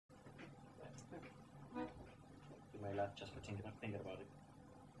that just for thinking about it.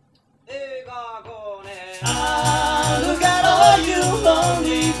 Ah, look at all you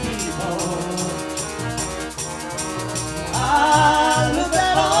lonely people. Ah, look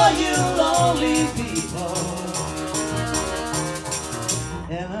at all you lonely people.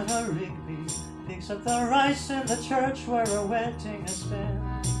 Eleanor Rigby picks up the rice in the church where a wedding has been.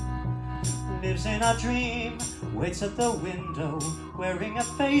 Lives in a dream, waits at the window, wearing a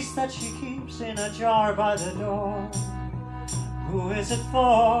face that she keeps in a jar by the door. Who is it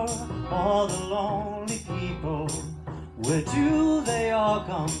for? All the lonely people. Where do they all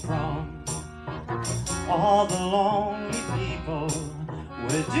come from? All the lonely people.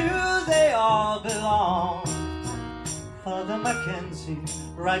 Where do they all belong? Father Mackenzie,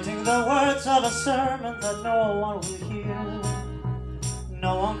 writing the words of a sermon that no one will hear.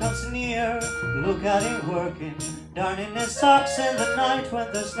 No one comes near, look at him working, darning his socks in the night when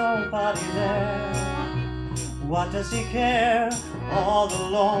there's nobody there. What does he care? All the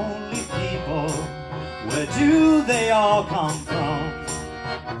lonely people. Where do they all come from?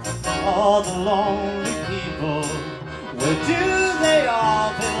 All the lonely people. Where do they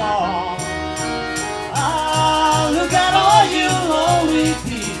all belong? Ah, look at all you lonely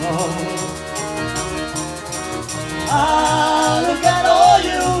people. Ah, look at all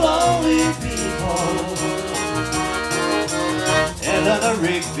you lonely people. Eleanor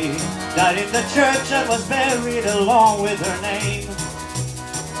Rigby died in the church and was buried along with her name.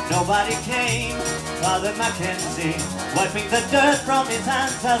 Nobody came, Father Mackenzie, wiping the dirt from his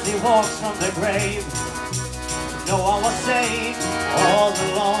hands as he walks from the grave. No one was saved, all the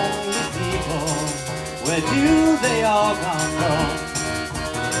lonely people. Where do they all come from?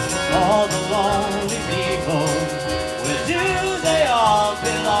 All the lonely people. Where do they all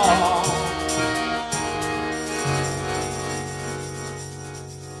belong?